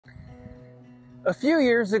A few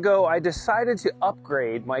years ago, I decided to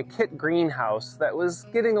upgrade my kit greenhouse that was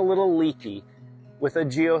getting a little leaky with a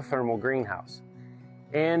geothermal greenhouse.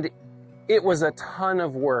 And it was a ton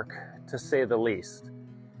of work, to say the least.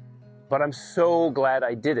 But I'm so glad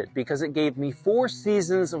I did it because it gave me 4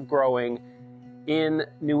 seasons of growing in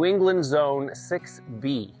New England Zone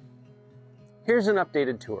 6B. Here's an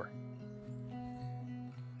updated tour.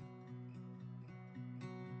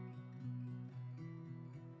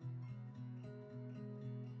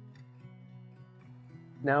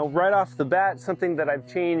 Now, right off the bat, something that I've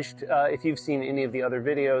changed, if you've seen any of the other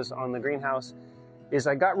videos on the greenhouse, is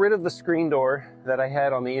I got rid of the screen door that I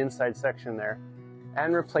had on the inside section there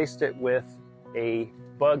and replaced it with a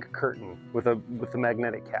bug curtain with a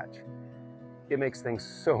magnetic catch. It makes things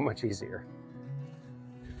so much easier.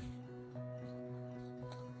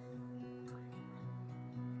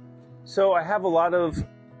 So I have a lot of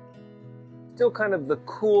still kind of the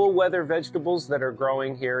cool weather vegetables that are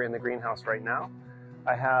growing here in the greenhouse right now.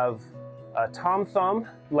 I have a Tom Thumb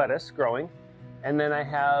lettuce growing, and then I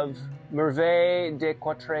have Merveille des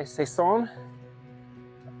Quatre Saisons,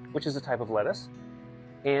 which is a type of lettuce.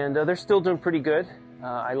 And they're still doing pretty good.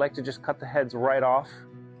 I like to just cut the heads right off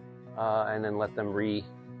and then let them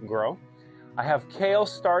regrow. I have kale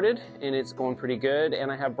started, and it's going pretty good,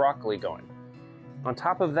 and I have broccoli going. On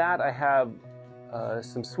top of that, I have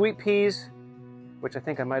some sweet peas, which I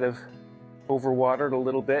think I might have overwatered a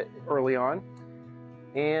little bit early on.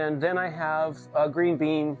 And then I have green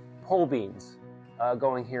bean pole beans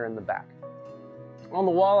going here in the back. On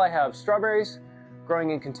the wall, I have strawberries growing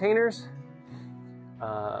in containers.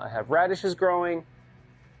 I have radishes growing,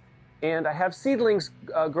 and I have seedlings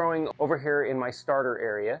growing over here in my starter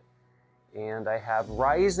area. And I have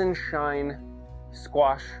Rise and Shine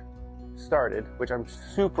squash started, which I'm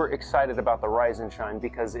super excited about the Rise and Shine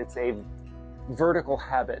because it's a vertical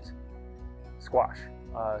habit squash.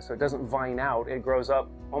 So it doesn't vine out, it grows up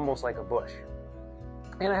almost like a bush.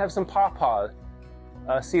 And I have some pawpaw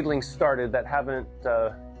seedlings started that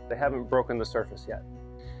they haven't broken the surface yet.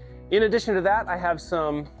 In addition to that, I have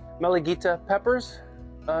some Malagueta peppers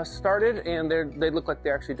started, and they look like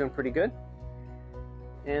they're actually doing pretty good.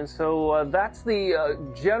 And so that's the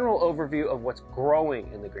general overview of what's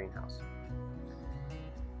growing in the greenhouse.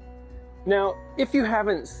 Now, if you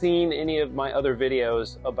haven't seen any of my other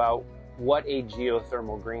videos about what a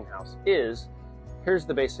geothermal greenhouse is, here's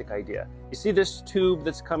the basic idea. You see this tube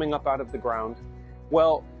that's coming up out of the ground?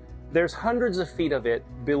 Well, there's hundreds of feet of it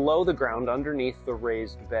below the ground underneath the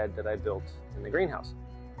raised bed that I built in the greenhouse.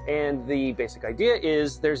 And the basic idea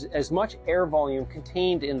is there's as much air volume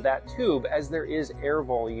contained in that tube as there is air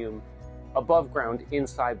volume above ground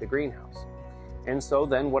inside the greenhouse. And so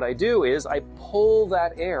then what I do is I pull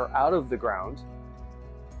that air out of the ground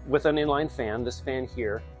with an inline fan, this fan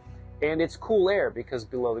here, and it's cool air because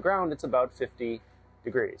below the ground it's about 50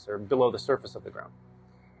 degrees, or below the surface of the ground.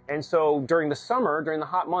 And so during the summer, during the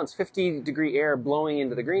hot months, 50-degree air blowing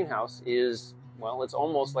into the greenhouse is, well, it's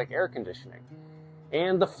almost like air conditioning.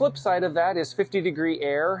 And the flip side of that is 50-degree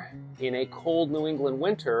air in a cold New England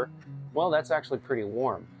winter. Well, that's actually pretty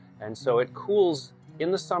warm. And so it cools in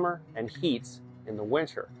the summer and heats in the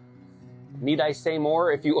winter. Need I say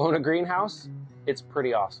more? If you own a greenhouse, it's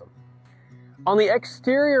pretty awesome. On the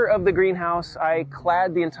exterior of the greenhouse, I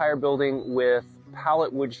clad the entire building with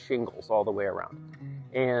pallet wood shingles all the way around.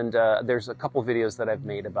 And there's a couple videos that I've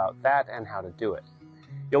made about that and how to do it.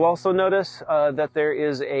 You'll also notice that there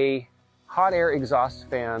is a hot air exhaust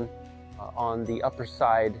fan on the upper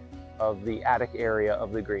side of the attic area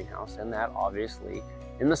of the greenhouse, and that obviously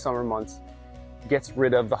in the summer months gets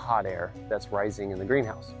rid of the hot air that's rising in the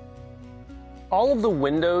greenhouse. All of the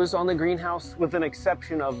windows on the greenhouse, with an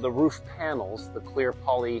exception of the roof panels, the clear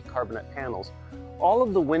polycarbonate panels, all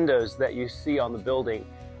of the windows that you see on the building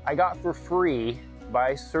I got for free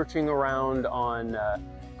by searching around on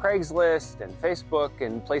Craigslist and Facebook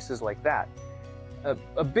and places like that.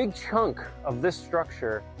 A big chunk of this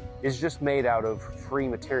structure is just made out of free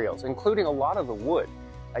materials, including a lot of the wood.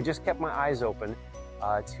 I just kept my eyes open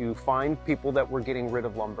to find people that were getting rid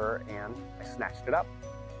of lumber, and I snatched it up.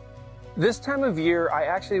 This time of year, I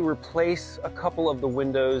actually replace a couple of the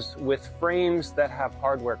windows with frames that have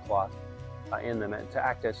hardware cloth in them to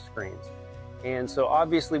act as screens. And so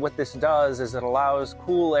obviously what this does is it allows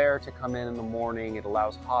cool air to come in the morning, it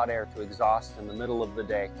allows hot air to exhaust in the middle of the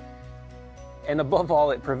day. And above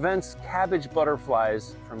all, it prevents cabbage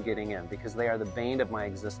butterflies from getting in, because they are the bane of my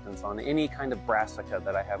existence on any kind of brassica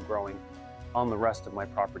that I have growing on the rest of my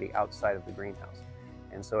property outside of the greenhouse.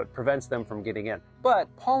 And so it prevents them from getting in.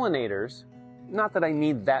 But pollinators, not that I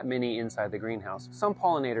need that many inside the greenhouse, some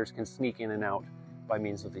pollinators can sneak in and out by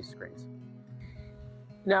means of these screens.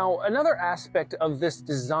 Now, another aspect of this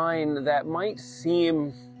design that might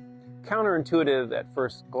seem counterintuitive at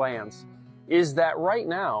first glance is that right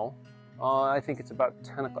now, I think it's about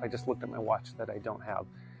 10 o'clock, I just looked at my watch that I don't have.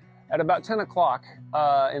 At about 10 o'clock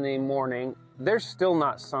in the morning, there's still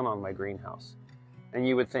not sun on my greenhouse. And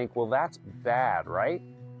you would think, well, that's bad, right?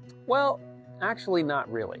 Well, actually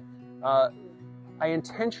not really. I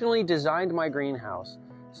intentionally designed my greenhouse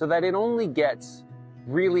so that it only gets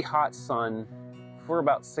really hot sun for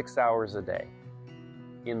about 6 hours a day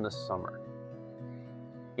in the summer.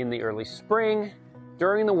 In the early spring,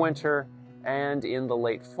 during the winter, and in the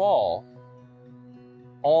late fall,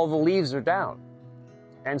 all the leaves are down.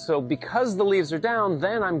 And so because the leaves are down,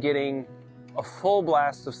 then I'm getting a full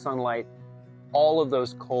blast of sunlight all of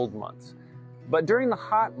those cold months. But during the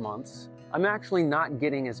hot months, I'm actually not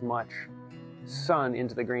getting as much sun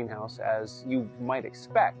into the greenhouse as you might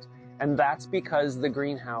expect. And that's because the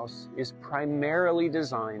greenhouse is primarily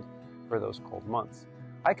designed for those cold months.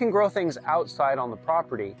 I can grow things outside on the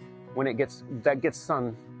property when that gets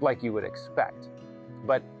sun like you would expect.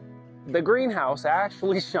 But the greenhouse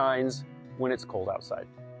actually shines when it's cold outside.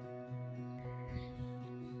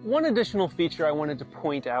 One additional feature I wanted to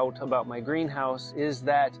point out about my greenhouse is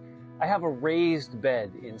that I have a raised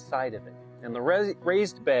bed inside of it. And the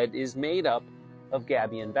raised bed is made up of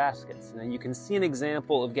gabion baskets. Now you can see an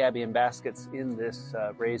example of gabion baskets in this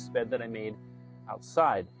raised bed that I made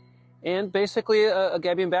outside. And basically a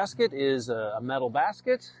gabion basket is a metal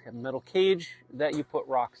basket, a metal cage that you put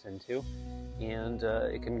rocks into. And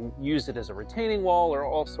it can use it as a retaining wall or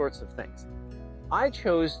all sorts of things. I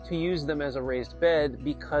chose to use them as a raised bed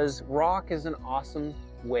because rock is an awesome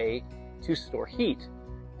way to store heat.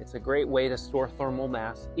 It's a great way to store thermal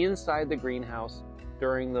mass inside the greenhouse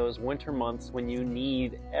during those winter months when you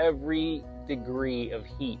need every degree of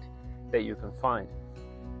heat that you can find.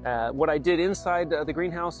 What I did inside the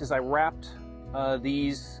greenhouse is I wrapped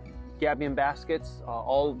these gabion baskets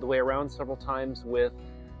all the way around several times with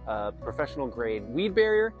professional grade weed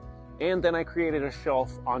barrier, and then I created a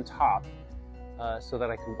shelf on top so that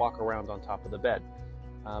I can walk around on top of the bed.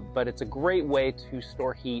 But it's a great way to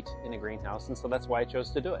store heat in a greenhouse, and so that's why I chose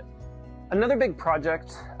to do it. Another big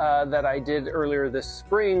project that I did earlier this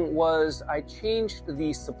spring was I changed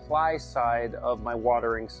the supply side of my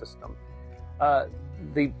watering system.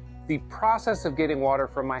 The process of getting water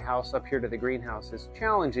from my house up here to the greenhouse is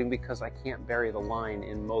challenging because I can't bury the line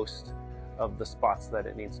in most of the spots that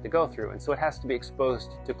it needs to go through, and so it has to be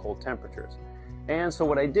exposed to cold temperatures. And so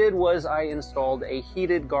what I did was I installed a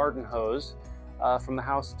heated garden hose from the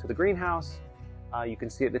house to the greenhouse. You can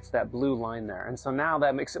see it's that blue line there. And so now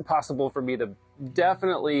that makes it possible for me to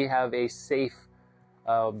definitely have a safe,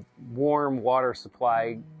 warm water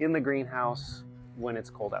supply in the greenhouse when it's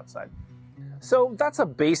cold outside. So that's a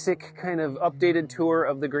basic kind of updated tour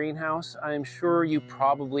of the greenhouse. I'm sure you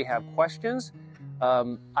probably have questions.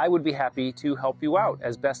 I would be happy to help you out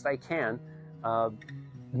as best I can,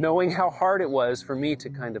 knowing how hard it was for me to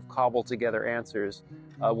kind of cobble together answers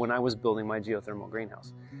when I was building my geothermal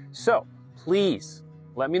greenhouse. So please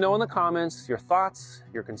let me know in the comments your thoughts,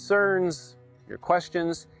 your concerns, your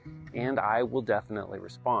questions, and I will definitely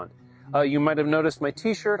respond. You might have noticed my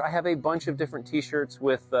t-shirt. I have a bunch of different t-shirts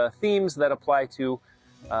with themes that apply to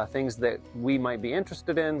things that we might be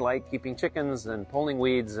interested in, like keeping chickens and pulling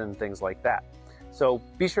weeds and things like that. So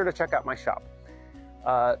be sure to check out my shop.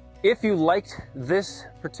 If you liked this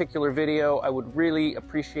particular video, I would really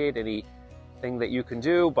appreciate anything that you can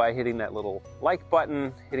do by hitting that little like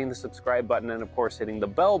button, hitting the subscribe button, and of course hitting the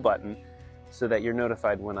bell button so that you're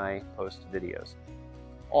notified when I post videos.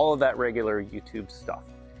 All of that regular YouTube stuff.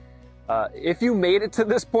 If you made it to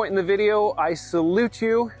this point in the video, I salute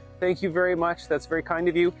you. Thank you very much. That's very kind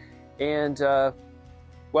of you. And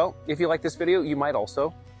well, if you like this video, you might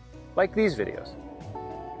also like these videos.